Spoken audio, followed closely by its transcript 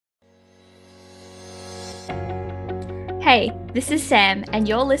Hey, this is Sam, and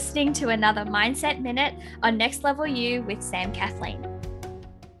you're listening to another Mindset Minute on Next Level You with Sam Kathleen.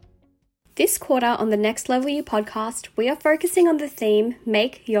 This quarter on the Next Level You podcast, we are focusing on the theme,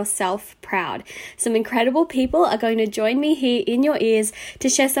 Make Yourself Proud. Some incredible people are going to join me here in your ears to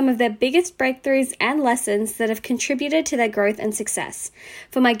share some of their biggest breakthroughs and lessons that have contributed to their growth and success.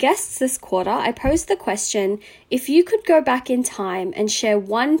 For my guests this quarter, I posed the question, if you could go back in time and share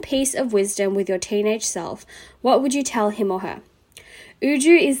one piece of wisdom with your teenage self, what would you tell him or her?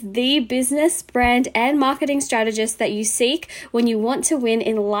 Uju is the business, brand, and marketing strategist that you seek when you want to win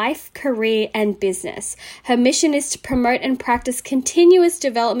in life, career, and business. Her mission is to promote and practice continuous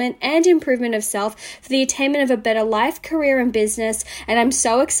development and improvement of self for the attainment of a better life, career, and business, and I'm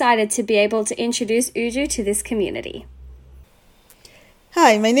so excited to be able to introduce Uju to this community.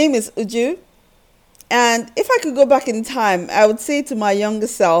 Hi, my name is Uju, and if I could go back in time, I would say to my younger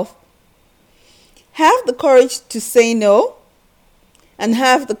self, have the courage to say no, and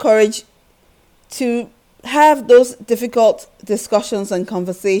have the courage to have those difficult discussions and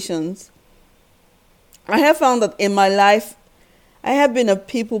conversations. I have found that in my life, I have been a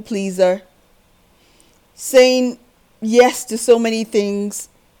people pleaser, saying yes to so many things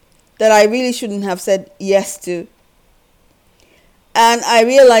that I really shouldn't have said yes to. And I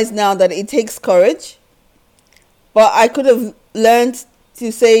realize now that it takes courage, but I could have learned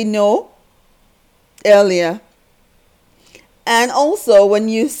to say no earlier. And also, when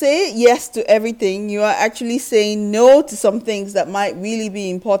you say yes to everything, you are actually saying no to some things that might really be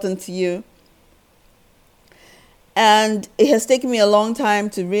important to you. And it has taken me a long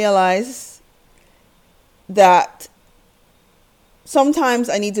time to realize that sometimes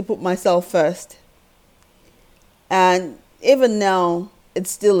I need to put myself first. And even now,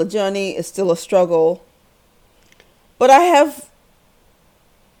 it's still a journey, it's still a struggle. But I have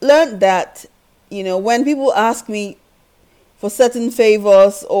learned that, when people ask me for certain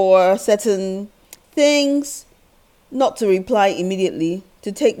favors or certain things, not to reply immediately,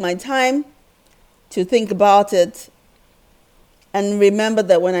 to take my time, to think about it, and remember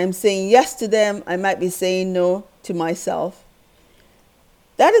that when I'm saying yes to them, I might be saying no to myself.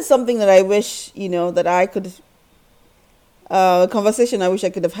 That is something that I wish, that I could, a conversation I wish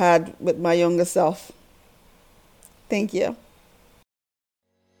I could have had with my younger self. Thank you.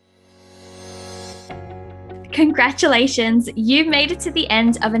 Congratulations, you've made it to the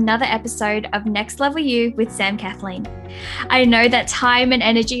end of another episode of Next Level You with Sam Kathleen. I know that time and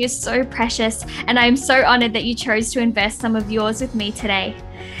energy is so precious, and I am so honored that you chose to invest some of yours with me today.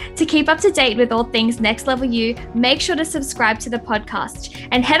 To keep up to date with all things Next Level You, make sure to subscribe to the podcast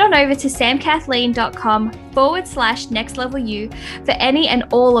and head on over to samkathleen.com/Next Level You for any and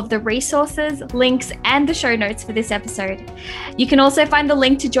all of the resources, links, and the show notes for this episode. You can also find the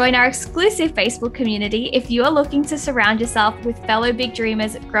link to join our exclusive Facebook community if you are looking to surround yourself with fellow big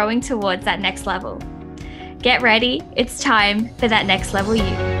dreamers growing towards that next level. Get ready, it's time for that next level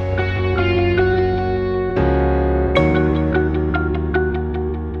you.